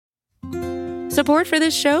Support for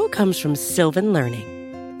this show comes from Sylvan Learning.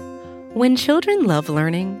 When children love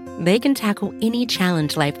learning, they can tackle any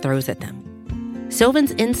challenge life throws at them.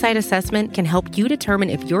 Sylvan's Insight Assessment can help you determine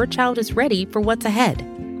if your child is ready for what's ahead.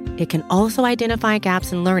 It can also identify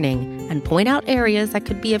gaps in learning and point out areas that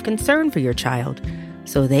could be of concern for your child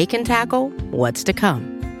so they can tackle what's to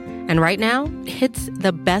come. And right now, it's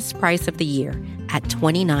the best price of the year at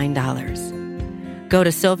 $29. Go to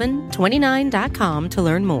sylvan29.com to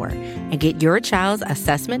learn more and get your child's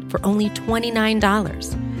assessment for only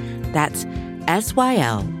 $29. That's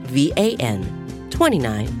SYLVAN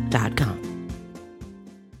 29.com.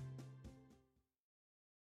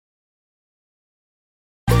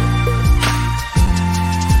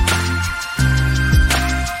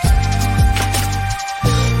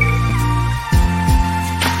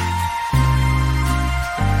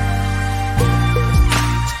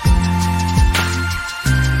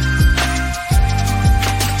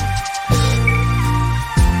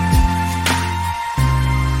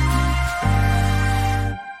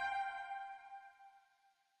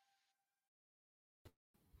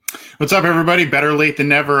 What's up, everybody? Better late than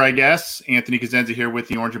never, I guess. Anthony Cosenza here with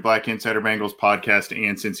the Orange and Black Insider Bengals podcast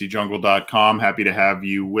and CincyJungle.com. Happy to have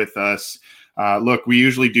you with us. Look, we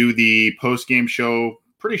usually do the post-game show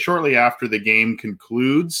pretty shortly after the game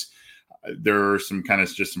concludes. There are some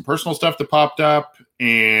personal stuff that popped up,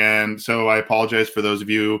 and so I apologize for those of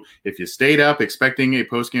you if you stayed up expecting a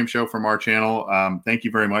post-game show from our channel. Thank you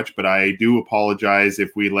very much, but I do apologize if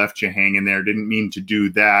we left you hanging there. Didn't mean to do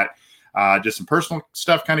that. Just some personal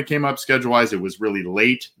stuff kind of came up schedule-wise. It was really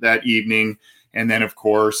late that evening. And then, of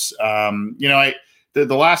course, the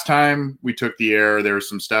last time we took the air, there was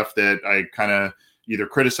some stuff that I kind of either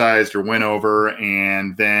criticized or went over.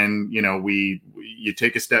 And then, you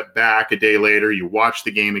take a step back a day later, you watch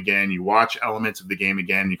the game again, you watch elements of the game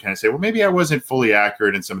again, you kind of say, well, maybe I wasn't fully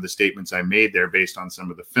accurate in some of the statements I made there based on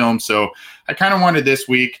some of the film. So I kind of wanted this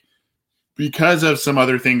week, because of some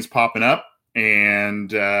other things popping up, and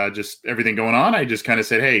just everything going on, I just kind of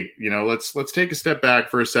said, hey, let's take a step back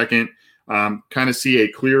for a second, kind of see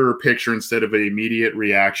a clearer picture instead of an immediate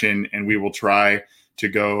reaction, and we will try to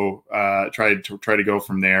go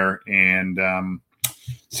from there and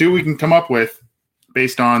see what we can come up with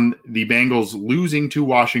based on the Bengals losing to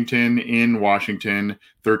Washington in Washington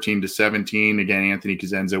 13-17. Again, Anthony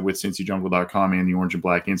Cosenza with CincyJungle.com and the Orange and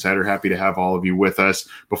Black Insider. Happy to have all of you with us.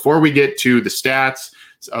 Before we get to the stats,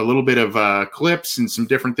 a little bit of clips and some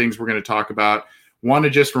different things we're going to talk about. Want to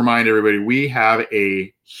just remind everybody, we have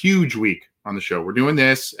a huge week on the show. We're doing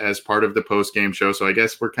this as part of the post-game show, so I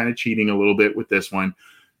guess we're kind of cheating a little bit with this one.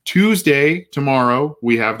 Tuesday, tomorrow,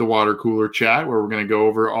 we have the water cooler chat where we're going to go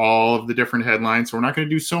over all of the different headlines. So we're not going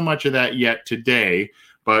to do so much of that yet today,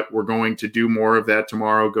 but we're going to do more of that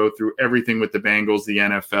tomorrow, go through everything with the Bengals, the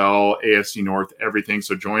NFL, AFC North, everything.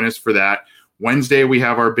 So join us for that. Wednesday, we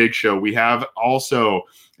have our big show. We have also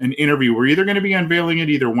an interview. We're either going to be unveiling it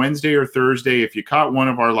either Wednesday or Thursday. If you caught one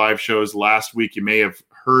of our live shows last week, you may have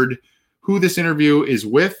heard who this interview is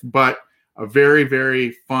with, but a very,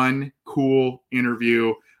 very fun, cool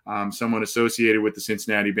interview. Someone associated with the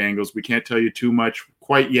Cincinnati Bengals. We can't tell you too much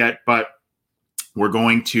quite yet, but we're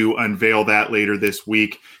going to unveil that later this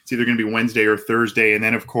week. It's either going to be Wednesday or Thursday. And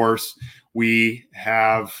then, of course, we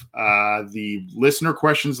have the listener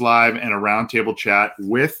questions live and a roundtable chat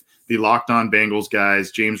with the Locked On Bengals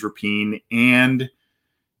guys, James Rapine and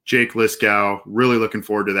Jake Liskow. Really looking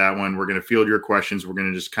forward to that one. We're going to field your questions. We're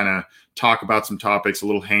going to just kind of talk about some topics, a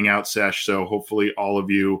little hangout sesh. So hopefully all of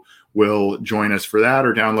you will join us for that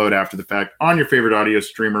or download after the fact on your favorite audio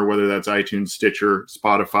streamer, whether that's iTunes, Stitcher,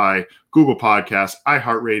 Spotify, Google Podcasts,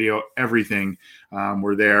 iHeartRadio, everything.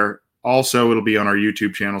 We're there. Also, it'll be on our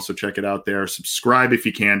YouTube channel, so check it out there. Subscribe if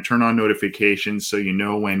you can. Turn on notifications so you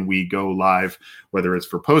know when we go live, whether it's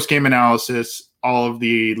for post-game analysis, all of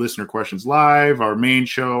the listener questions live, our main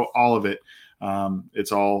show, all of it.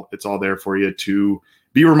 It's all there for you to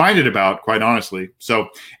be reminded about, quite honestly. So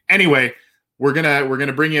anyway, we're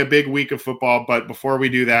gonna bring you a big week of football, but before we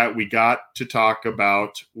do that, we got to talk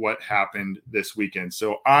about what happened this weekend.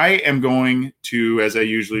 So I am going to, as I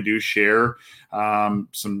usually do, share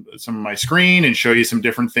some of my screen and show you some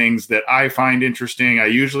different things that I find interesting. I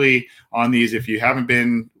usually on these, if you haven't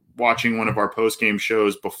been watching one of our post-game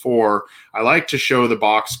shows before, I like to show the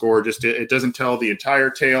box score. Just it doesn't tell the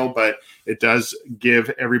entire tale, but it does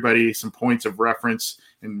give everybody some points of reference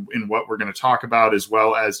in what we're going to talk about, as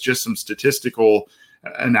well as just some statistical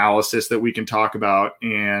analysis that we can talk about.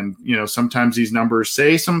 And, sometimes these numbers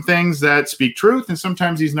say some things that speak truth, and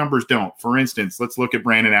sometimes these numbers don't. For instance, let's look at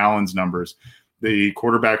Brandon Allen's numbers. the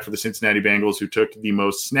quarterback for the Cincinnati Bengals, who took the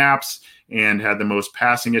most snaps and had the most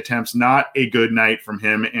passing attempts. Not a good night from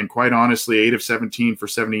him. And quite honestly, 8 of 17 for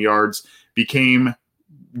 70 yards became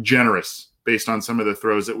generous based on some of the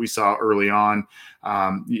throws that we saw early on.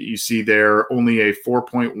 You see there only a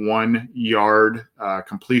 4.1 yard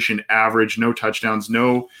completion average, no touchdowns,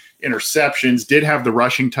 no interceptions. Did have the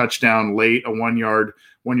rushing touchdown late, a 1 yard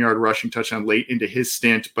rushing touchdown late into his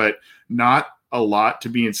stint, but not a lot to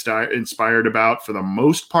be inspired about for the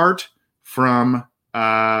most part from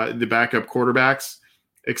the backup quarterbacks.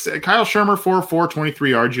 Kyle Shermer, 4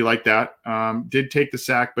 23 yards. You like that. Did take the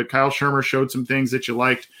sack, but Kyle Shermer showed some things that you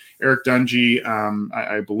liked. Eric Dungy,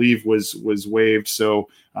 I believe, was waived. So,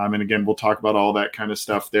 and again, we'll talk about all that kind of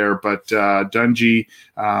stuff there. But Dungy,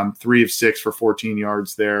 3 of 6 for 14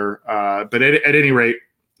 yards there. But at any rate,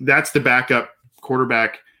 that's the backup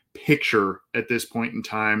quarterback picture at this point in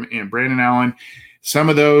time. And Brandon Allen, some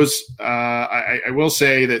of those, I will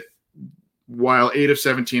say that while 8 of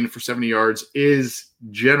 17 for 70 yards is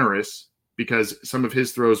generous because some of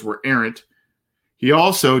his throws were errant, he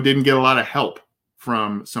also didn't get a lot of help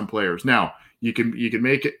from some players. Now, you can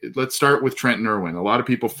make it. Let's start with Trenton Irwin. A lot of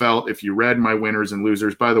people felt, if you read my winners and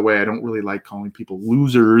losers, by the way, I don't really like calling people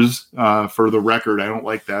losers for the record. I don't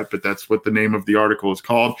like that, but that's what the name of the article is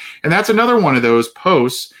called. And that's another one of those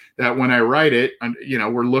posts that when I write it,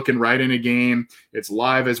 we're looking right in a game. It's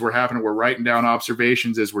live as we're having it. We're writing down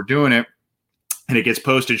observations as we're doing it. And it gets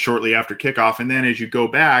posted shortly after kickoff. And then as you go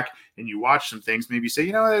back and you watch some things, maybe you say,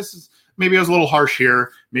 maybe I was a little harsh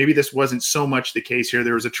here. Maybe this wasn't so much the case here.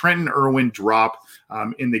 There was a Trenton Irwin drop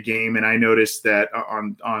in the game, and I noticed that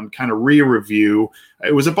on kind of re-review,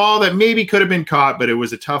 it was a ball that maybe could have been caught, but it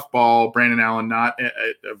was a tough ball. Brandon Allen, not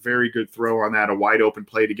a very good throw on that, a wide open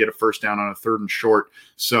play to get a first down on a 3rd and short.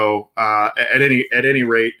 So at any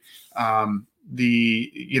rate, I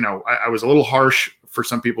was a little harsh for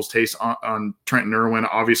some people's taste on Trenton Irwin.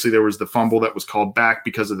 Obviously, there was the fumble that was called back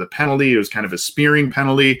because of the penalty. It was kind of a spearing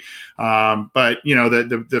penalty. But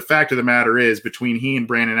the fact of the matter is, between he and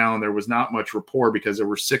Brandon Allen, there was not much rapport because there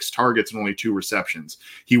were 6 targets and only 2 receptions.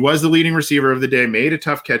 He was the leading receiver of the day, made a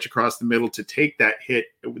tough catch across the middle to take that hit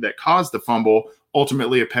that caused the fumble.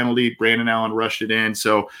 Ultimately a penalty. Brandon Allen rushed it in.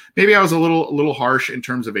 So maybe I was a little harsh in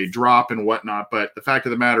terms of a drop and whatnot. But the fact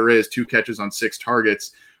of the matter is, 2 catches on 6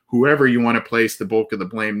 targets. Whoever you want to place the bulk of the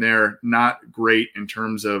blame there, not great in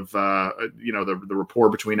terms of the rapport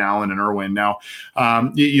between Allen and Irwin. Now,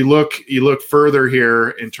 you look further here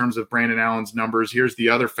in terms of Brandon Allen's numbers. Here's the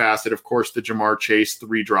other facet, of course, the Jamar Chase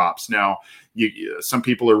 3 drops. Now, some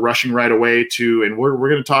people are rushing right away to, and we're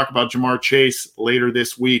going to talk about Jamar Chase later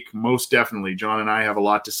this week, most definitely. John and I have a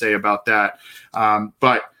lot to say about that.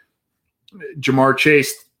 But Jamar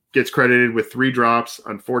Chase gets credited with 3 drops.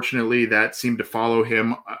 Unfortunately, that seemed to follow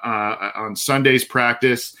him on Sunday's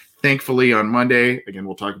practice. Thankfully, on Monday, again,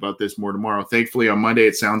 we'll talk about this more tomorrow. Thankfully, on Monday,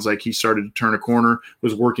 it sounds like he started to turn a corner,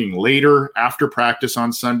 was working later after practice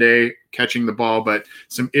on Sunday, catching the ball, but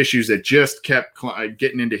some issues that just kept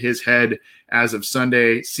getting into his head as of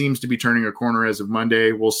Sunday. Seems to be turning a corner as of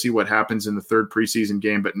Monday. We'll see what happens in the 3rd preseason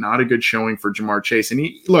game, but not a good showing for Jamar Chase. And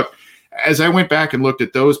as I went back and looked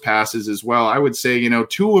at those passes as well, I would say,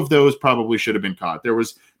 2 of those probably should have been caught. There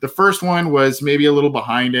was the first one was maybe a little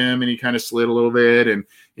behind him and he kind of slid a little bit. And,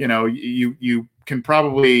 you can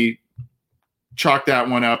probably chalk that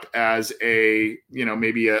one up as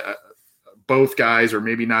maybe a both guys, or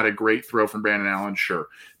maybe not a great throw from Brandon Allen. Sure.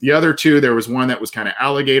 The other 2, there was one that was kind of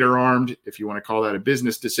alligator armed, if you want to call that a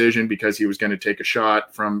business decision, because he was going to take a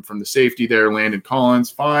shot from the safety there, Landon Collins.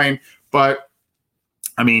 Fine. But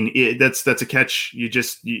I mean, that's a catch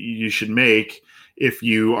you should make if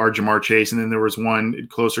you are Jamar Chase. And then there was one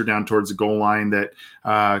closer down towards the goal line that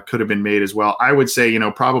could have been made as well. I would say,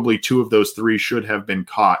 probably 2 of those 3 should have been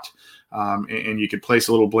caught. And you could place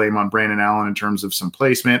a little blame on Brandon Allen in terms of some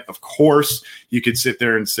placement. Of course, you could sit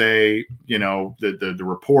there and say, the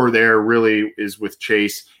rapport there really is with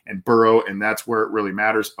Chase and Burrow, and that's where it really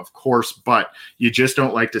matters, of course. But you just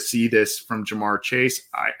don't like to see this from Jamar Chase.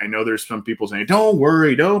 I know there's some people saying, don't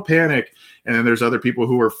worry, don't panic. And then there's other people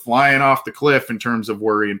who are flying off the cliff in terms of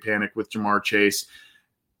worry and panic with Jamar Chase.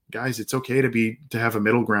 Guys, it's okay to have a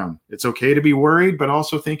middle ground. It's okay to be worried, but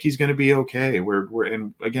also think he's going to be okay.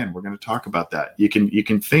 And again, we're going to talk about that. You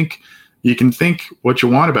can think what you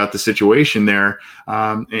want about the situation there.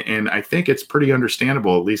 And I think it's pretty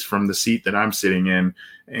understandable, at least from the seat that I'm sitting in.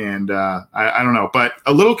 And I don't know, but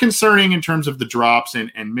a little concerning in terms of the drops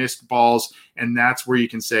and missed balls. And that's where you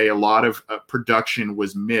can say a lot of production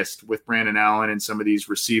was missed with Brandon Allen and some of these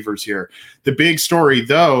receivers here. The big story,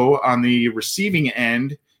 though, on the receiving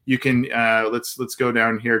end you can let's go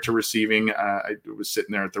down here to receiving. I was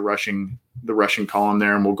sitting there at the rushing column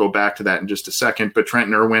there, and we'll go back to that in just a second. But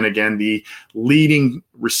Trenton Irwin, again, the leading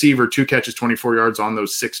receiver, 2 catches, 24 yards on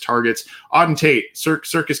those 6 targets. Auden Tate,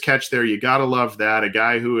 circus catch there. You got to love that. A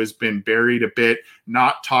guy who has been buried a bit,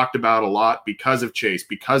 not talked about a lot because of Chase,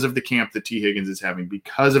 because of the camp that T. Higgins is having,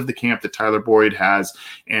 because of the camp that Tyler Boyd has,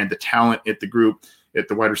 and the talent at the group. At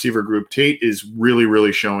the wide receiver group, Tate is really,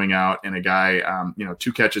 really showing out, and a guy,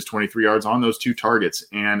 2 catches, 23 yards on those 2 targets.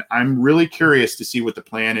 And I'm really curious to see what the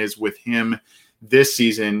plan is with him this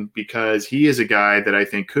season, because he is a guy that I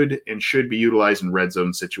think could and should be utilized in red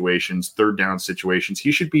zone situations, third down situations.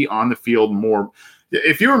 He should be on the field more.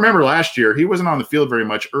 If you remember last year, he wasn't on the field very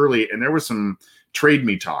much early, and there was some trade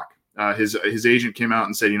me talk. His agent came out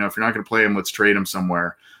and said, if you're not going to play him, let's trade him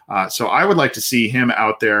somewhere. So I would like to see him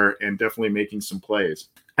out there and definitely making some plays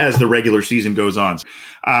as the regular season goes on.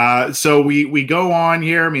 So we go on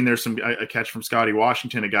here. I mean, there's a catch from Scotty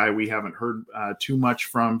Washington, a guy we haven't heard too much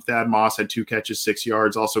from. Thad Moss had 2 catches, 6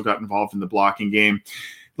 yards, also got involved in the blocking game.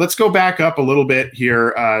 Let's go back up a little bit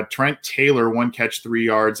here. Trent Taylor, 1 catch, 3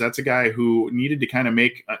 yards. That's a guy who needed to kind of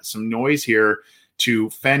make some noise here to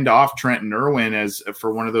fend off Trenton Irwin as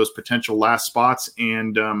for one of those potential last spots,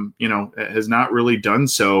 and has not really done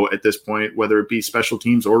so at this point, whether it be special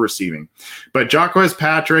teams or receiving. But Jacquez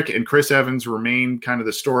Patrick and Chris Evans remain kind of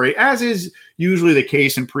the story, as is usually the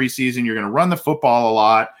case in preseason. You're going to run the football a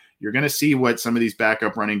lot. You're going to see what some of these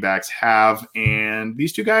backup running backs have, and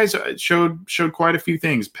these 2 guys showed quite a few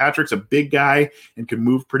things. Patrick's a big guy and can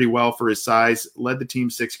move pretty well for his size. Led the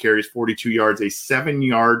team 6 carries, 42 yards, a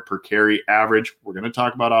 7-yard per carry average. We're going to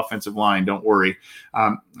talk about offensive line, don't worry.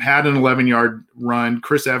 Had an 11-yard run.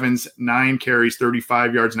 Chris Evans, 9 carries,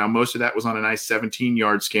 35 yards. Now, most of that was on a nice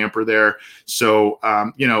 17-yard scamper there. So,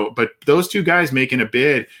 but those 2 guys making a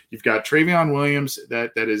bid. You've got Travion Williams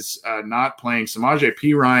that is not playing. Samaje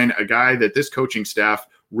Perine, a guy that this coaching staff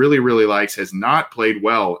really, really likes, has not played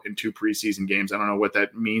well in 2 preseason games. I don't know what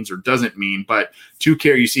that means or doesn't mean, but 2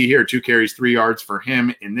 carries, you see here, 2 carries, 3 yards for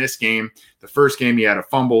him in this game. The first game he had a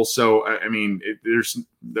fumble. So,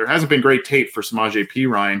 there hasn't been great tape for Samaje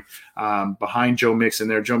Perine behind Joe Mixon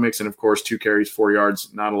there. Joe Mixon, of course, 2 carries, 4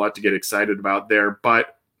 yards, not a lot to get excited about there,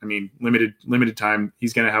 but limited time.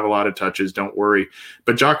 He's going to have a lot of touches. Don't worry.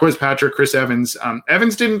 But Jacquez Patrick, Chris Evans.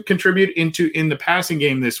 Evans didn't contribute in the passing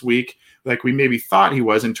game this week like we maybe thought he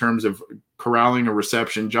was in terms of corralling a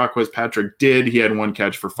reception. Jacquez Patrick did. He had 1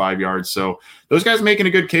 catch for 5 yards. So those guys making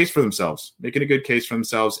a good case for themselves.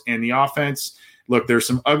 And the offense, look, there's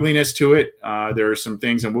some ugliness to it. There are some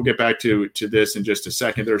things, and we'll get back to this in just a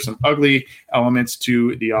second. There are some ugly elements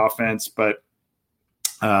to the offense, but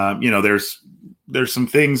there's some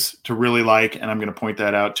things to really like, and I'm going to point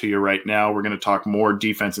that out to you right now. We're going to talk more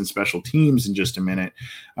defense and special teams in just a minute,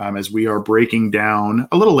 as we are breaking down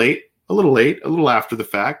a little after the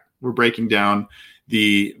fact. We're breaking down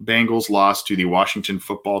the Bengals loss to the Washington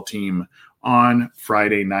football team on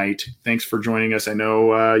Friday night. Thanks for joining us. I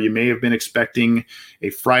know you may have been expecting a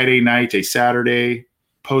Friday night, a Saturday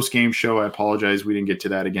post-game show. I apologize. We didn't get to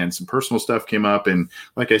that again. Some personal stuff came up. And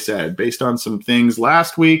like I said, based on some things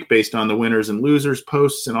last week, based on the winners and losers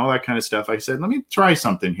posts and all that kind of stuff, I said, let me try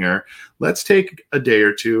something here. Let's take a day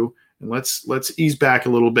or two and let's ease back a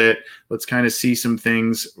little bit. Let's kind of see some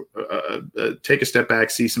things, take a step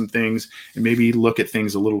back, see some things, and maybe look at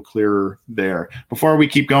things a little clearer there. Before we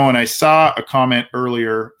keep going, I saw a comment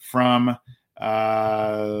earlier from,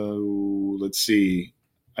 let's see,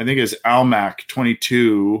 I think it's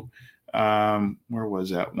Almac22. Where was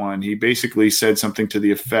that one? He basically said something to the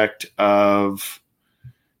effect of,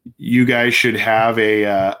 you guys should have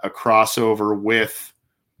a crossover with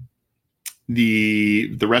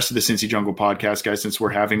the rest of the Cincy Jungle podcast, guys, since we're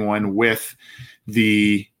having one with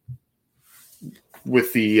the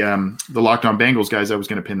Locked On Bengals guys. I was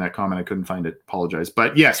going to pin that comment. I couldn't find it. Apologize.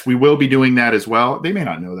 But yes, we will be doing that as well. They may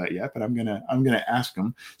not know that yet, but I'm going to ask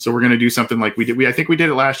them. So we're going to do something like we did. I think we did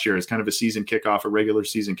it last year as kind of a season kickoff, a regular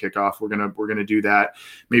season kickoff. We're going to do that.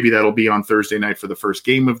 Maybe that'll be on Thursday night for the first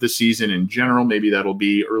game of the season in general. Maybe that'll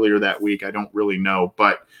be earlier that week. I don't really know,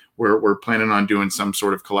 but we're planning on doing some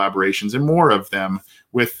sort of collaborations and more of them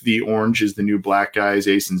with the Orange is the New Black guys,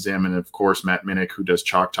 Ace and Zim, and of course Matt Minnick, who does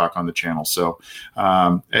Chalk Talk on the channel. So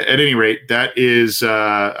at any rate, that is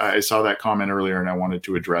I saw that comment earlier and I wanted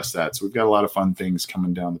to address that. So we've got a lot of fun things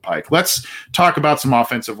coming down the pike. Let's talk about some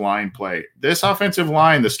offensive line play. This offensive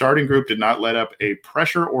line, the starting group did not let up a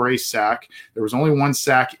pressure or a sack. There was only 1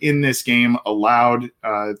 sack in this game allowed.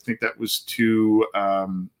 I think that was to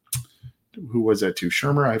who was that to?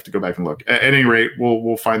 Shermer? I have to go back and look. At any rate,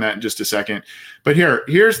 we'll find that in just a second. But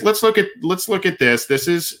let's look at this. This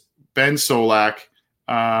is Ben Solak,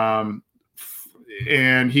 and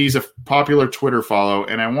he's a popular Twitter follow.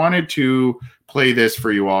 And I wanted to play this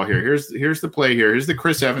for you all here. Here's the play here. Here's the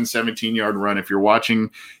Chris Evans 17-yard run. If you're watching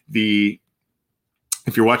the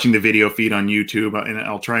video feed on YouTube, and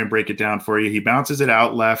I'll try and break it down for you. He bounces it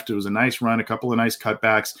out left. It was a nice run, a couple of nice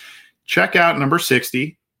cutbacks. Check out number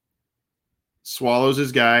 60. Swallows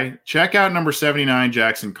his guy. Check out number 79,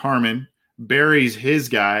 Jackson Carman. Buries his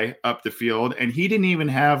guy up the field, and he didn't even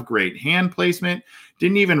have great hand placement.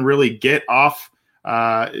 Didn't even really get off,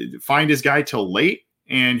 find his guy till late.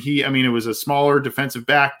 And it was a smaller defensive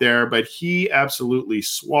back there, but he absolutely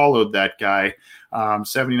swallowed that guy.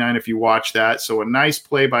 79, if you watch that. So a nice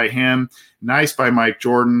play by him. Nice by Mike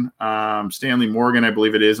Jordan. Stanley Morgan, I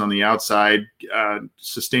believe it is, on the outside,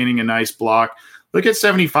 sustaining a nice block. Look at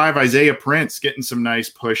 75, Isaiah Prince getting some nice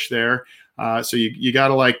push there. So you got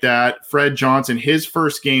to like that. Fred Johnson, his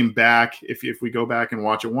first game back, if we go back and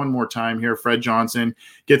watch it one more time here, Fred Johnson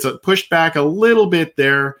gets pushed back a little bit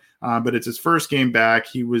there, but it's his first game back.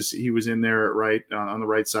 He was in there on the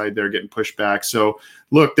right side there getting pushed back. So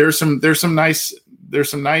look, there's some nice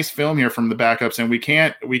film here from the backups, and we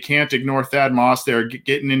can't ignore Thad Moss there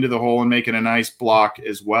getting into the hole and making a nice block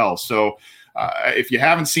as well. So if you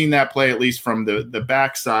haven't seen that play, at least from the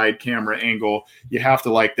backside camera angle, you have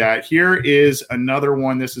to like that. Here is another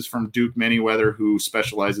one. This is from Duke Manyweather, who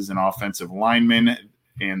specializes in offensive linemen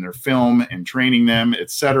and their film and training them,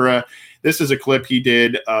 etc. This is a clip he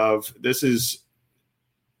did this is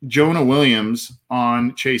Jonah Williams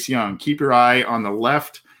on Chase Young. Keep your eye on the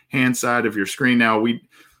left-hand side of your screen. Now,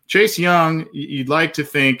 Chase Young, you'd like to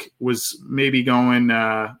think, was maybe going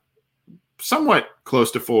somewhat close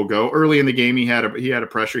to full go. Early in the game, he had a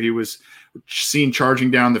pressure. He was seen charging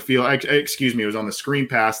down the field. Excuse me, it was on the screen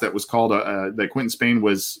pass that was called that Quentin Spain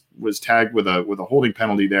was tagged with a holding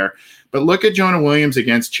penalty there. But look at Jonah Williams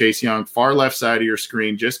against Chase Young, far left side of your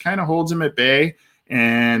screen, just kind of holds him at bay.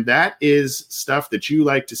 And that is stuff that you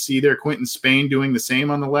like to see there. Quentin Spain doing the same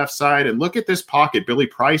on the left side. And look at this pocket. Billy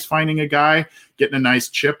Price finding a guy, getting a nice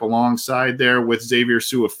chip alongside there with Xavier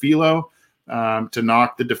Su'a-Filo to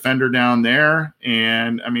knock the defender down there.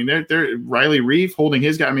 And, they're Riley Reef holding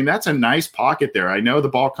his guy. That's a nice pocket there. I know the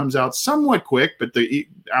ball comes out somewhat quick, but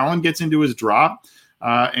Allen gets into his drop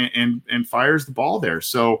and fires the ball there.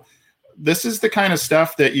 So this is the kind of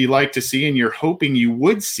stuff that you like to see and you're hoping you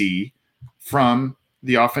would see from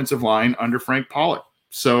the offensive line under Frank Pollock.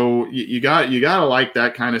 So you got to like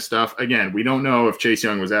that kind of stuff. Again, we don't know if Chase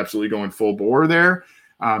Young was absolutely going full bore there.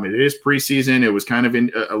 It is preseason. It was kind of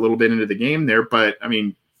in a little bit into the game there, but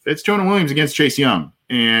it's Jonah Williams against Chase Young,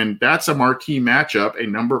 and that's a marquee matchup.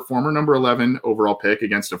 Former number 11 overall pick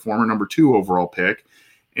against a former number 2 overall pick,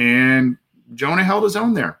 and Jonah held his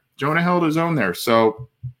own there. So,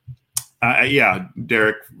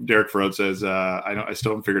 Derek Frode says I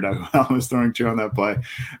still haven't figured out who Allen was throwing to on that play.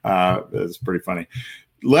 That's pretty funny.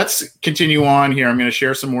 Let's continue on here. I'm going to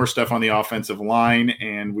share some more stuff on the offensive line,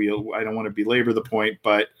 and I don't want to belabor the point,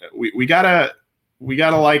 but we gotta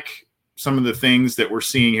like some of the things that we're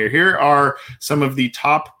seeing here. Here are some of the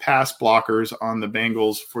top pass blockers on the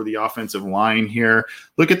Bengals for the offensive line here.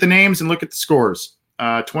 Look at the names and look at the scores.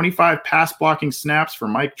 25 pass blocking snaps for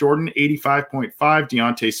Mike Jordan, 85.5.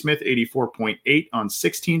 Deontay Smith, 84.8 on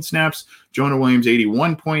 16 snaps. Jonah Williams,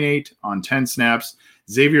 81.8 on 10 snaps.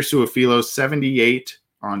 Xavier Su'a-Filo, 78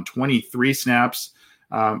 on 23 snaps.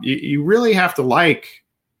 You really have to like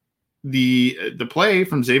the play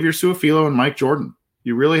from Xavier Su'a-Filo and Mike Jordan.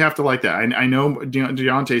 You really have to like that. I know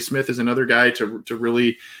Deontay Smith is another guy to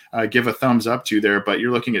really give a thumbs up to there, but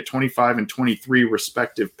you're looking at 25 and 23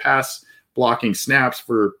 respective pass blocking snaps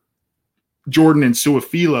for Jordan and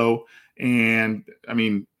Su'a-Filo. And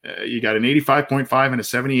you got an 85.5 and a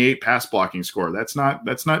 78 pass blocking score. That's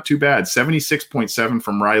not too bad. 76.7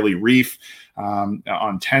 from Riley Reef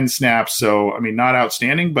on 10 snaps. So, not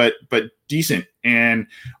outstanding, but decent. And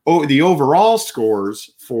the overall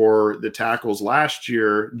scores for the tackles last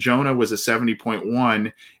year, Jonah was a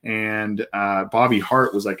 70.1 and Bobby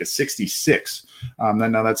Hart was like a 66.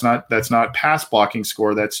 Now that's not pass blocking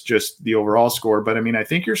score. That's just the overall score. But I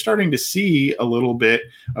think you're starting to see a little bit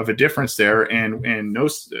of a difference there, and no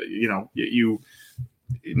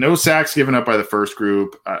sacks given up by the first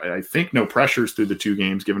group. I think no pressures through the 2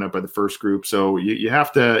 games given up by the first group. So you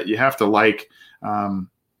have to like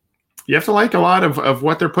a lot of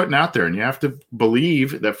what they're putting out there, and you have to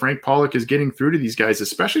believe that Frank Pollock is getting through to these guys,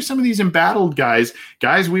 especially some of these embattled guys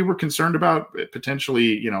we were concerned about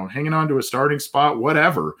potentially, hanging on to a starting spot,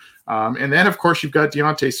 whatever. And then, of course, you've got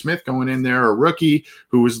Deontay Smith going in there, a rookie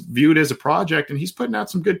who was viewed as a project, and he's putting out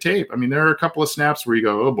some good tape. I mean, there are a couple of snaps where you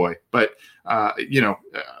go, oh boy. But,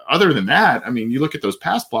 other than that, I mean, you look at those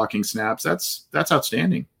pass blocking snaps, that's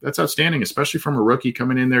outstanding. That's outstanding, especially from a rookie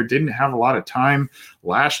coming in there. Didn't have a lot of time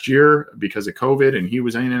last year because of COVID, and he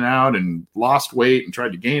was in and out and lost weight and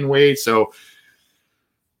tried to gain weight. So,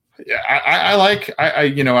 yeah,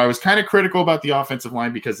 I was kind of critical about the offensive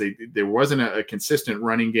line because there wasn't a consistent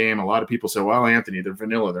running game. A lot of people say, well, Anthony, they're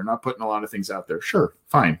vanilla. They're not putting a lot of things out there. Sure,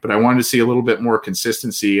 fine. But I wanted to see a little bit more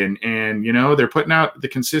consistency. And they're putting out the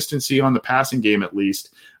consistency on the passing game at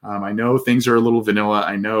least. I know things are a little vanilla.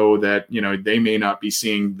 I know that, they may not be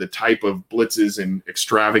seeing the type of blitzes and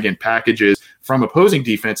extravagant packages from opposing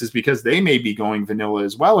defenses because they may be going vanilla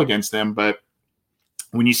as well against them. But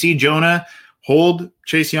when you see Jonah hold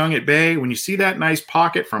Chase Young at bay, when you see that nice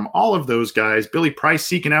pocket from all of those guys, Billy Price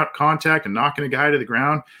seeking out contact and knocking a guy to the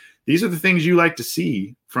ground, these are the things you like to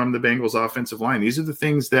see from the Bengals offensive line. These are the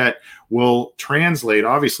things that will translate,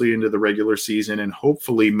 obviously, into the regular season and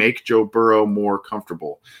hopefully make Joe Burrow more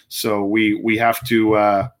comfortable. So we have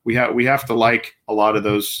to like a lot of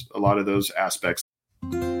those aspects.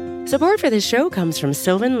 Support for this show comes from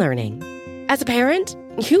Sylvan Learning. As a parent,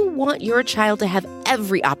 you want your child to have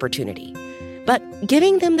every opportunity. But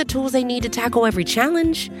giving them the tools they need to tackle every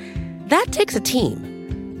challenge, that takes a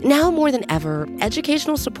team. Now more than ever,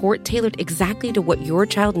 educational support tailored exactly to what your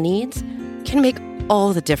child needs can make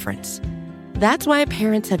all the difference. That's why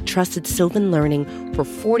parents have trusted Sylvan Learning for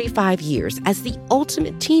 45 years as the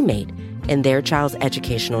ultimate teammate in their child's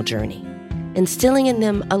educational journey, instilling in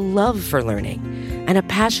them a love for learning and a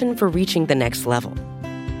passion for reaching the next level.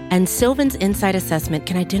 And Sylvan's Insight Assessment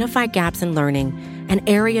can identify gaps in learning and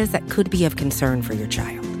areas that could be of concern for your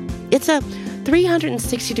child. It's a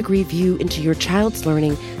 360-degree view into your child's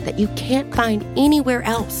learning that you can't find anywhere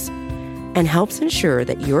else and helps ensure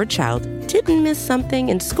that your child didn't miss something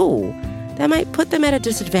in school that might put them at a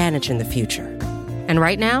disadvantage in the future. And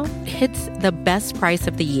right now, it's the best price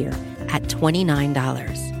of the year at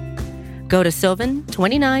 $29. Go to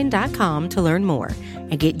sylvan29.com to learn more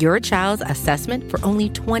and get your child's assessment for only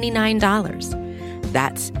 $29.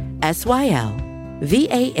 That's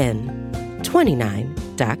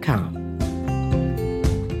SYLVAN29.com.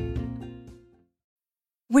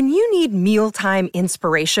 When you need mealtime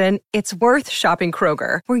inspiration, it's worth shopping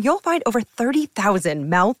Kroger, where you'll find over 30,000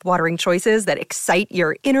 mouth-watering choices that excite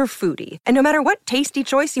your inner foodie. And no matter what tasty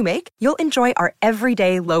choice you make, you'll enjoy our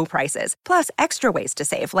everyday low prices, plus extra ways to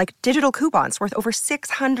save, like digital coupons worth over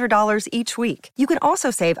 $600 each week. You can also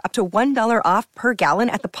save up to $1 off per gallon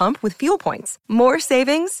at the pump with fuel points. More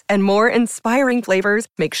savings and more inspiring flavors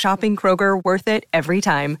make shopping Kroger worth it every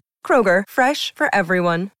time. Kroger, fresh for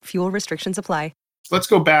everyone. Fuel restrictions apply. Let's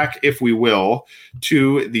go back, if we will,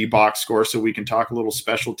 to the box score so we can talk a little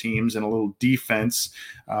special teams and a little defense.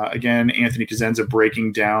 Again, Anthony Cosenza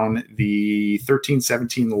breaking down the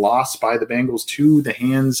 13-17 loss by the Bengals to the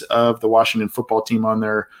hands of the Washington football team on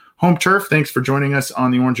their home turf. Thanks for joining us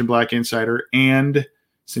on the Orange and Black Insider and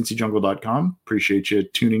CincyJungle.com. Appreciate you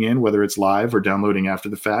tuning in, whether it's live or downloading after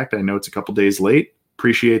the fact. I know it's a couple days late.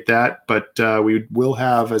 Appreciate that. But we will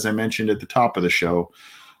have, as I mentioned at the top of the show,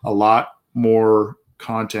 a lot more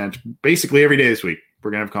content basically every day this week. We're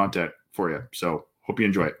gonna have content for you, so hope you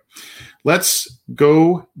enjoy it. Let's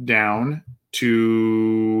go down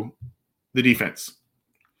to the defense.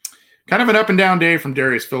 Kind of an up and down day from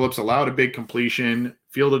Darius Phillips. Allowed a big completion,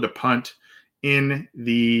 fielded a punt in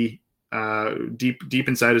the deep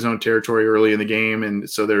inside his own territory early in the game, and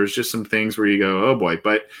so there's just some things where you go, oh boy.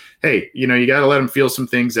 But hey, you got to let him feel some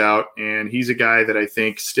things out, and he's a guy that I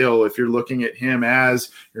think still, if you're looking at him as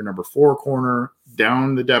your number 4 corner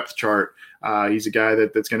down the depth chart, he's a guy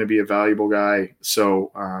that's going to be a valuable guy.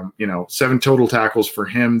 So 7 total tackles for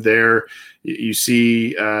him there. You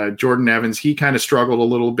see Jordan Evans, he kind of struggled a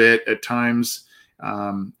little bit at times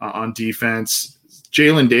on defense.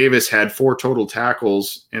 Jalen Davis had 4 total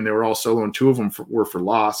tackles, and they were all solo, and 2 of them were for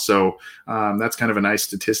loss. So that's kind of a nice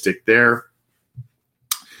statistic there.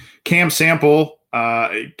 Cam Sample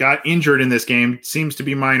got injured in this game. Seems to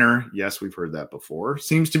be minor. Yes, we've heard that before.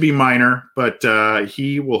 Seems to be minor, but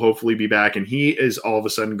he will hopefully be back, and he is all of a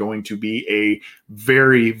sudden going to be a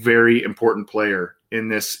very, very important player in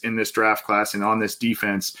this draft class and on this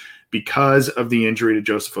defense. because of the injury to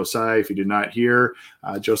Joseph Ossai. If you did not hear,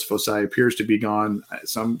 Joseph Ossai appears to be gone.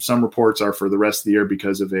 Some reports are for the rest of the year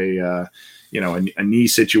because of a knee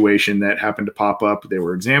situation that happened to pop up. They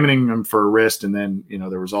were examining him for a wrist, and then,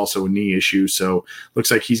 there was also a knee issue. So looks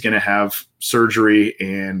like he's going to have surgery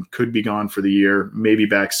and could be gone for the year, maybe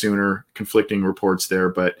back sooner. Conflicting reports there,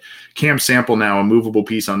 but Cam Sample, now a movable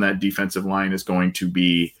piece on that defensive line, is going to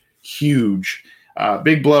be huge.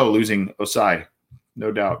 Big blow losing Ossai,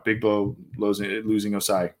 no doubt. Big blow losing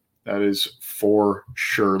Ossai. That is for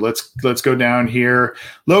sure. Let's go down here.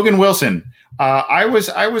 Logan Wilson. I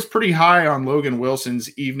was pretty high on Logan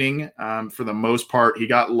Wilson's evening. For the most part, he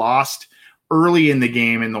got lost early in the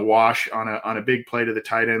game in the wash on a big play to the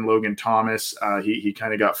tight end, Logan Thomas. He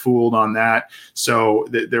kind of got fooled on that. So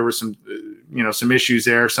there were some issues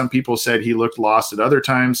there. Some people said he looked lost at other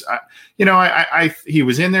times. He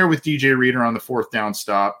was in there with DJ Reader on the fourth down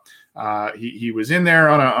stop. He was in there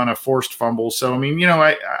on a forced fumble. So,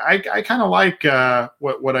 I kind of like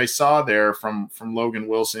what I saw there from Logan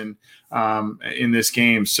Wilson in this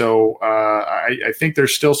game. So I think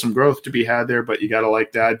there's still some growth to be had there, but you got to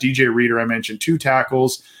like that. DJ Reader, I mentioned 2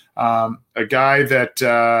 tackles, a guy that,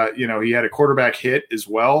 he had a quarterback hit as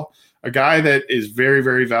well, a guy that is very,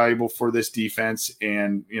 very valuable for this defense,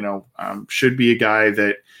 and, should be a guy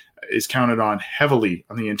that is counted on heavily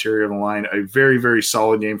on the interior of the line. A very, very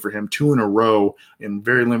solid game for him, 2 in a row in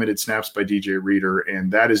very limited snaps by DJ Reader,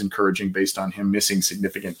 and that is encouraging based on him missing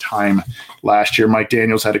significant time last year. Mike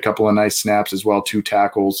Daniels had a couple of nice snaps as well, 2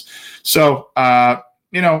 tackles. So,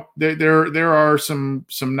 there are some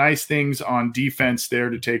nice things on defense there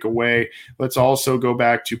to take away. Let's also go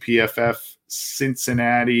back to PFF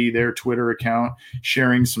Cincinnati, their Twitter account,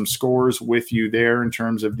 sharing some scores with you there in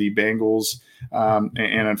terms of the Bengals.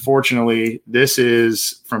 And unfortunately, this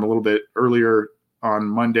is from a little bit earlier on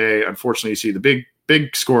Monday. Unfortunately, you see the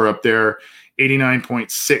big score up there,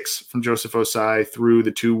 89.6 from Joseph Ossai through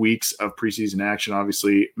the 2 weeks of preseason action.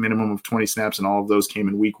 Obviously, minimum of 20 snaps, and all of those came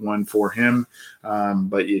in week 1 for him.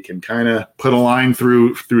 But you can kind of put a line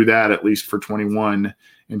through that, at least for 21.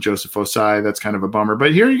 And Joseph Ossai, that's kind of a bummer.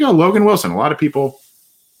 But here you go, Logan Wilson. A lot of people,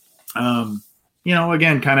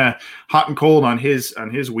 again, kind of hot and cold on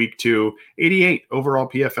his week 2. 88 overall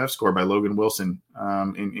PFF score by Logan Wilson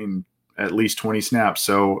in at least 20 snaps.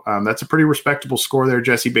 So that's a pretty respectable score there.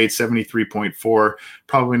 Jesse Bates, 73.4,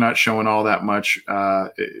 probably not showing all that much.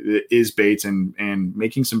 Is Bates and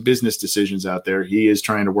making some business decisions out there. He is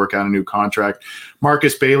trying to work out a new contract.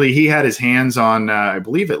 Marcus Bailey, he had his hands on, I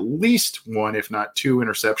believe, at least 1, if not 2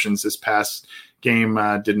 interceptions this past game.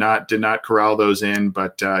 Did not corral those in,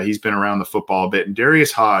 but he's been around the football a bit. And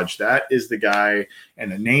Darius Hodge, that is the guy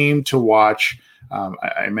and the name to watch.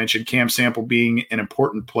 I mentioned Cam Sample being an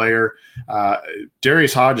important player.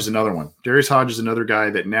 Darius Hodge is another one. Darius Hodge is another guy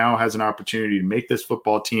that now has an opportunity to make this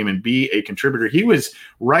football team and be a contributor. He was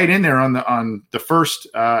right in there on the first,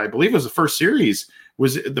 I believe it was the first series,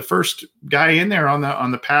 was the first guy in there on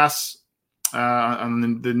the pass,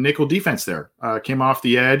 on the nickel defense there. Came off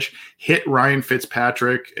the edge, hit Ryan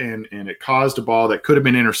Fitzpatrick, and it caused a ball that could have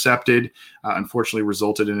been intercepted. Unfortunately,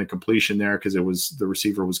 resulted in a completion there because the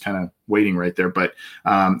receiver was kind of waiting right there. But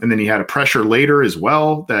and then he had a pressure later as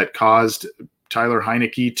well that caused Tyler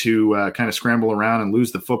Heineke to kind of scramble around and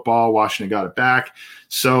lose the football. Washington got it back.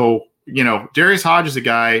 So, Darius Hodge is a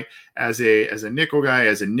guy as a nickel guy,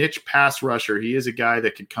 as a niche pass rusher. He is a guy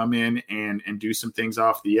that could come in and do some things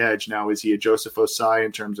off the edge. Now, is he a Joseph Ossai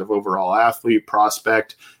in terms of overall athlete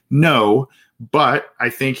prospect? No, but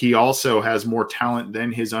I think he also has more talent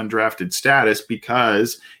than his undrafted status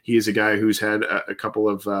because he is a guy who's had a couple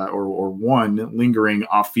of or one lingering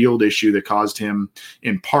off-field issue that caused him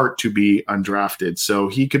in part to be undrafted. So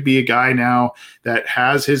he could be a guy now that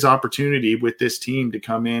has his opportunity with this team to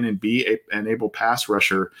come in and be an able pass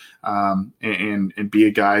rusher and be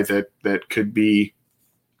a guy that could be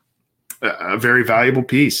a very valuable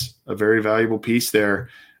piece there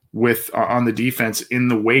with on the defense in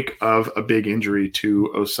the wake of a big injury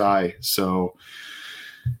to Ossai. So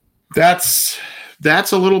that's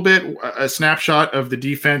a little bit a snapshot of the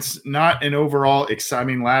defense. Not an overall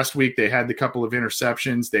exciting. Last week they had the couple of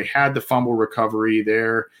interceptions. They had the fumble recovery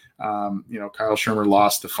there. Kyle Shermer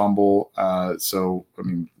lost the fumble. So,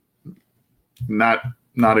 not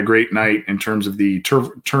not a great night in terms of the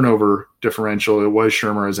turnover differential. It was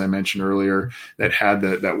Shermer, as I mentioned earlier, that had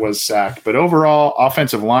that was sacked. But overall,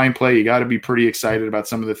 offensive line play, you got to be pretty excited about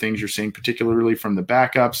some of the things you're seeing, particularly from the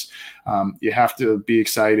backups. You have to be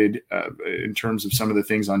excited in terms of some of the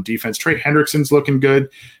things on defense. Trey Hendrickson's looking good.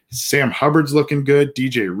 Sam Hubbard's looking good.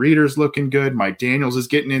 DJ Reader's looking good. Mike Daniels is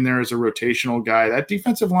getting in there as a rotational guy. That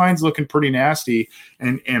defensive line's looking pretty nasty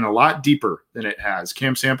and a lot deeper than it has.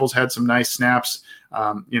 Cam Samples had some nice snaps.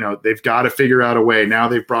 They've got to figure out a way. Now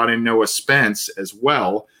they've brought in Noah Spence as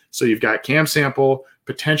well. So you've got Cam Sample,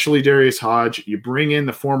 potentially Darius Hodge. You bring in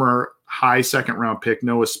the former high second-round pick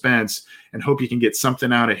Noah Spence and hope you can get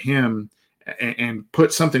something out of him and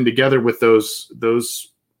put something together with those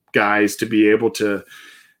guys to be able to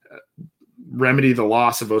remedy the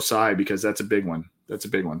loss of Osai, because that's a big one.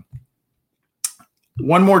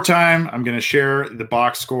 One more time, I'm going to share the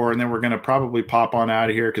box score, and then we're going to probably pop on out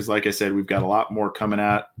of here because, like I said, we've got a lot more coming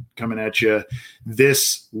at you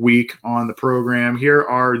this week on the program. Here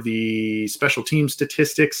are the special team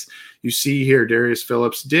statistics. You see here, Darius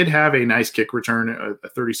Phillips did have a nice kick return, a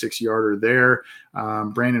 36-yarder there.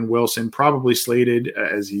 Brandon Wilson probably slated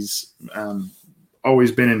as he's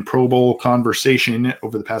always been in Pro Bowl conversation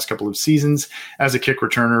over the past couple of seasons as a kick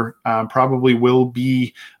returner. Probably will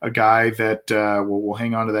be a guy that will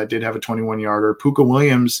hang on to that. Did have a 21-yarder. Puka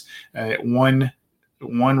Williams,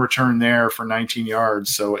 one return there for 19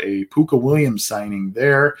 yards. So a Puka Williams signing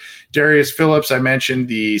there. Darius Phillips, I mentioned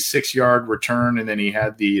the 6-yard return, and then he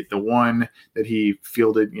had the one that he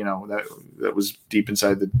fielded, that was deep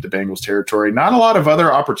inside the Bengals territory. Not a lot of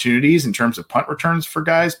other opportunities in terms of punt returns for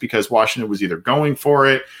guys because Washington was either going for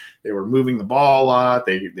it, they were moving the ball a lot,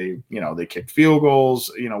 they kicked field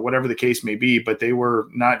goals, whatever the case may be, but they were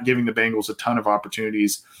not giving the Bengals a ton of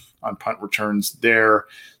opportunities on punt returns there.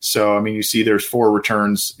 So, you see there's 4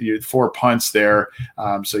 returns, 4 punts there.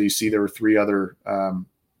 So you see there were 3 other,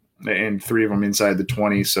 and 3 of them inside the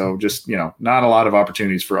 20. So just, not a lot of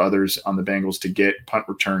opportunities for others on the Bengals to get punt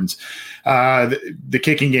returns. The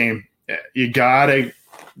kicking game, you gotta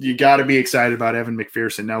be excited about Evan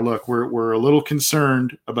McPherson. Now, look, we're a little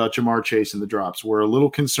concerned about Jamar Chase and the drops. We're a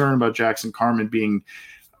little concerned about Jackson Carman being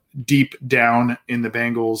deep down in the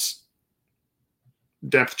Bengals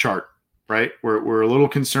depth chart, right? We're a little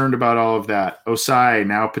concerned about all of that. Osai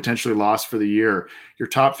now potentially lost for the year. Your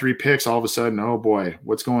top 3 picks, all of a sudden, oh boy,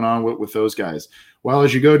 what's going on with those guys? Well,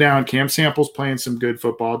 as you go down, Cam Sample's playing some good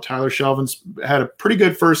football. Tyler Shelvin's had a pretty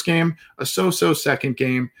good first game, a so-so second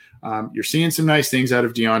game. You're seeing some nice things out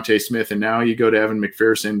of Deontay Smith, and now you go to Evan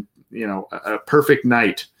McPherson, a perfect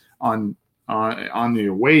night on the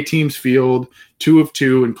away team's field, 2 of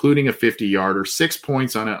 2, including a 50-yarder, 6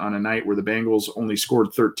 points on a night where the Bengals only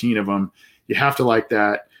scored 13 of them. You have to like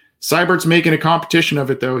that. Seibert's making a competition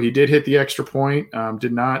of it, though. He did hit the extra point,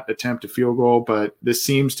 did not attempt a field goal, but this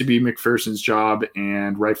seems to be McPherson's job,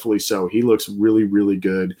 and rightfully so. He looks really, really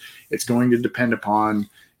good. It's going to depend upon,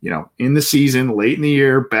 in the season, late in the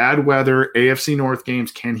year, bad weather, AFC North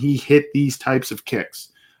games, can he hit these types of kicks?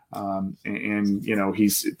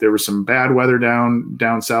 There was some bad weather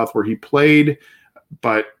down south where he played,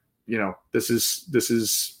 but this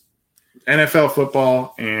is NFL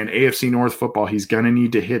football and AFC North football. He's going to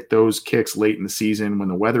need to hit those kicks late in the season when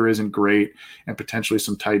the weather isn't great and potentially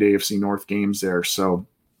some tight AFC North games there. So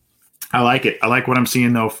I like it. I like what I'm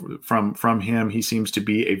seeing though from him. He seems to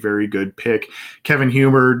be a very good pick. Kevin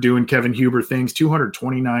Huber doing Kevin Huber things,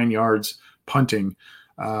 229 yards punting,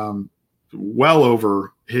 well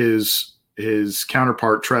over his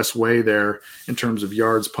counterpart Tress Way there in terms of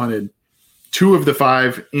yards punted. 2 of the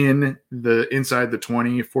 5 inside the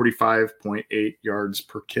 20, 45.8 yards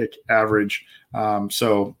per kick average.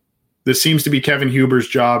 So this seems to be Kevin Huber's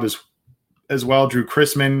job as well. Drew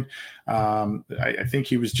Chrisman, I think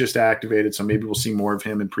he was just activated, so maybe we'll see more of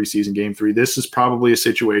him in preseason game 3. This is probably a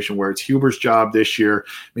situation where it's Huber's job this year.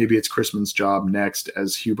 Maybe it's Chrisman's job next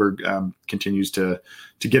as Huber continues to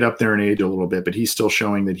get up there in age a little bit, but he's still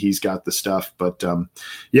showing that he's got the stuff. But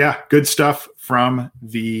good stuff from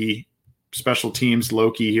the special teams.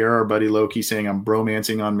 Loki here, our buddy Loki, saying I'm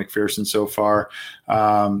bromancing on McPherson so far.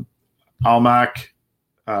 Almac,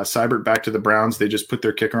 Seibert back to the Browns. They just put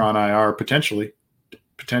their kicker on IR, potentially.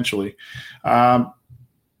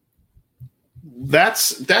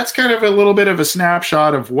 That's kind of a little bit of a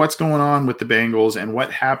snapshot of what's going on with the Bengals and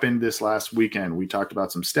what happened this last weekend. We talked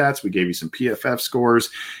about some stats. We gave you some PFF scores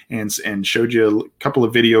and showed you a couple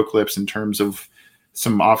of video clips in terms of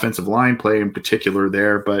some offensive line play in particular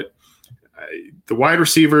there. But the wide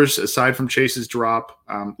receivers, aside from Chase's drop,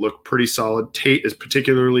 look pretty solid. Tate,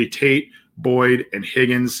 Boyd, and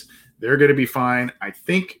Higgins, they're going to be fine. I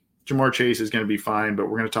think Jamar Chase is going to be fine, but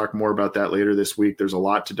we're going to talk more about that later this week. There's a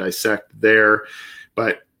lot to dissect there,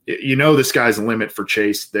 but the sky's the limit for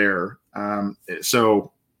Chase there.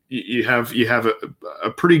 So you have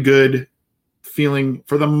a pretty good feeling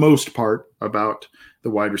for the most part about the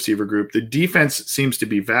wide receiver group. The defense seems to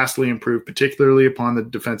be vastly improved, particularly upon the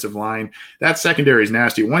defensive line. That secondary is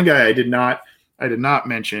nasty. One guy I did not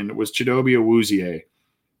mention was Chidobe Awuzie.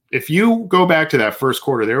 If you go back to that first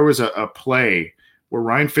quarter, there was a play where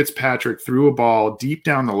Ryan Fitzpatrick threw a ball deep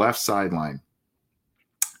down the left sideline.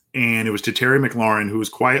 And it was to Terry McLaurin, who was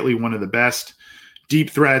quietly one of the best deep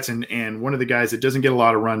threats and one of the guys that doesn't get a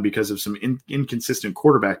lot of run because of some inconsistent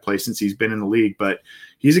quarterback play since he's been in the league. But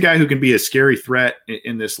he's a guy who can be a scary threat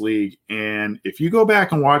in this league. And if you go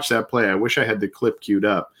back and watch that play, I wish I had the clip queued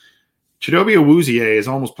up. Chidobe Awuzie is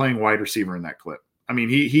almost playing wide receiver in that clip. I mean,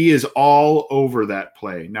 he is all over that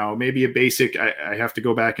play. Now, maybe a basic, I have to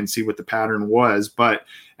go back and see what the pattern was, but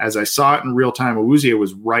as I saw it in real time, Awuzie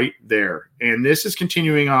was right there. And this is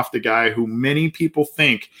continuing off the guy who many people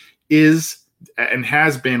think is and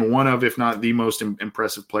has been one of, if not the most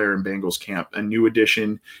impressive player in Bengals camp, a new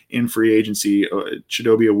addition in free agency,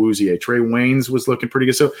 Chidobe Awuzie. Trey Waynes was looking pretty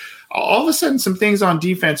good. So all of a sudden, some things on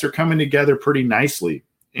defense are coming together pretty nicely.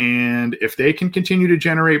 And if they can continue to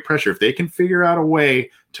generate pressure, if they can figure out a way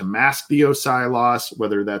to mask the Osai loss,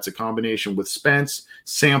 whether that's a combination with Spence,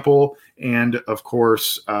 Sample, and of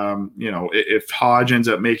course, if Hodge ends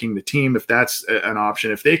up making the team, if that's an option,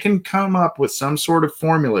 if they can come up with some sort of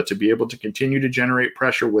formula to be able to continue to generate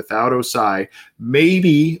pressure without Osai,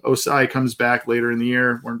 maybe Osai comes back later in the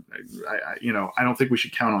year. I don't think we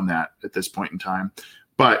should count on that at this point in time.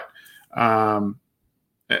 But at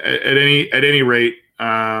any rate,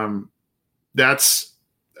 I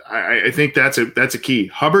think that's a key.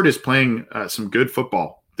 Hubbard is playing some good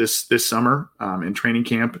football this summer in training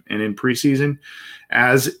camp and in preseason,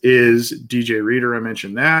 as is DJ Reader. I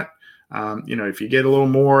mentioned that. If you get a little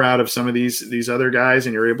more out of some of these other guys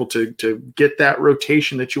and you're able to get that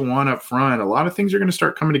rotation that you want up front, a lot of things are going to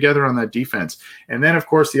start coming together on that defense. And then, of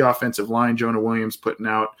course, the offensive line, Jonah Williams putting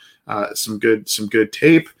out some good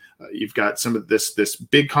tape. You've got some of this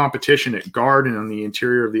big competition at guard, and on the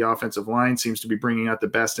interior of the offensive line seems to be bringing out the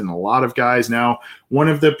best in a lot of guys. Now, one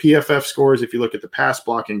of the PFF scores, if you look at the pass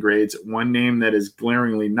blocking grades, one name that is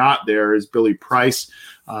glaringly not there is Billy Price.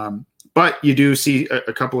 But you do see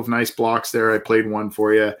a couple of nice blocks there. I played one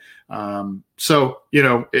for you.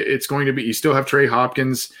 It's going to be – you still have Trey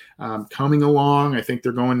Hopkins coming along. I think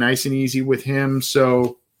they're going nice and easy with him.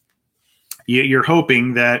 So you're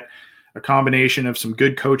hoping that – a combination of some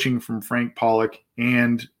good coaching from Frank Pollock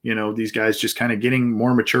and, these guys just kind of getting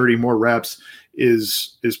more maturity, more reps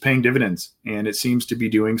is paying dividends, and it seems to be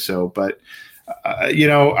doing so. But,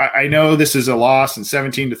 I know this is a loss, and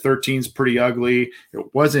 17-13 is pretty ugly.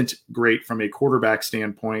 It wasn't great from a quarterback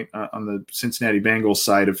standpoint on the Cincinnati Bengals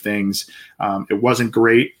side of things. It wasn't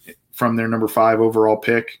great from their number 5 overall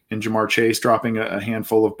pick in Jamar Chase dropping a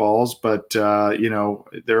handful of balls. But,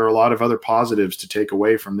 there are a lot of other positives to take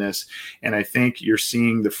away from this. And I think you're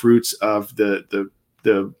seeing the fruits of the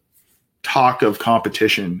talk of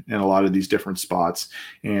competition in a lot of these different spots.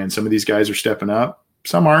 And some of these guys are stepping up.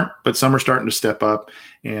 Some aren't, but some are starting to step up.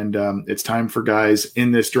 And it's time for guys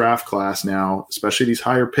in this draft class now, especially these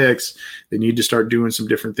higher picks. They need to start doing some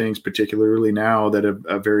different things, particularly now that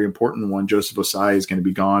a very important one, Joseph Osai, is going to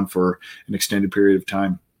be gone for an extended period of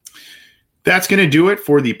time. That's going to do it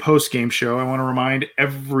for the post-game show. I want to remind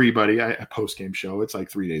everybody, a post-game show, it's like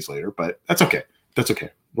 3 days later, but that's okay. That's okay.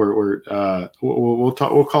 We'll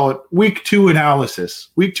call it week 2 analysis,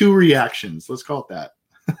 week 2 reactions. Let's call it that.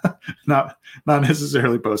 Not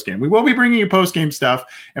necessarily post-game. We will be bringing you post-game stuff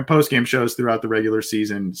and post-game shows throughout the regular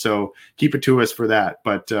season, so keep it to us for that.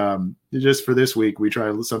 But just for this week, we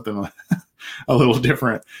try something a little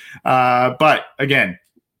different. But again,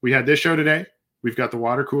 we had this show today. We've got the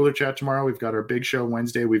water cooler chat tomorrow. We've got our big show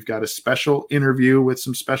Wednesday. We've got a special interview with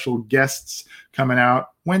some special guests coming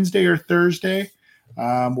out Wednesday or Thursday.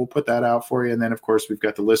 We'll put that out for you. And then, of course, we've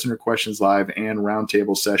got the listener questions live and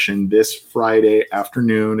roundtable session this Friday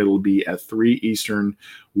afternoon. It'll be at 3 Eastern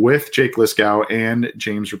with Jake Liskow and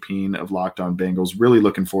James Rapine of Locked On Bengals. Really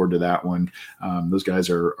looking forward to that one. Those guys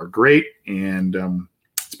are great. And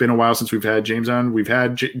it's been a while since we've had James on. We've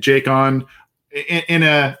had Jake on in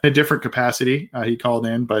a different capacity. He called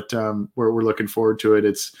in, but we're looking forward to it.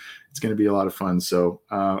 It's going to be a lot of fun. So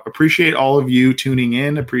appreciate all of you tuning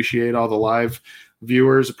in. Appreciate all the live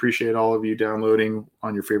viewers. Appreciate all of you downloading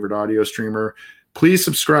on your favorite audio streamer. Please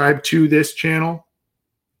subscribe to this channel.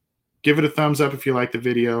 Give it a thumbs up if you like the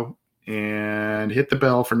video. and hit the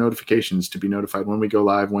bell for notifications to be notified when we go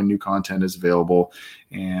live, when new content is available,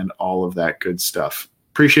 and all of that good stuff.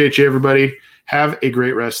 Appreciate you, everybody. Have a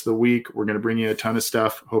great rest of the week. We're going to bring you a ton of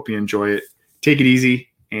stuff. Hope you enjoy it. Take it easy,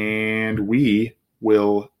 and we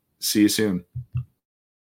will see you soon.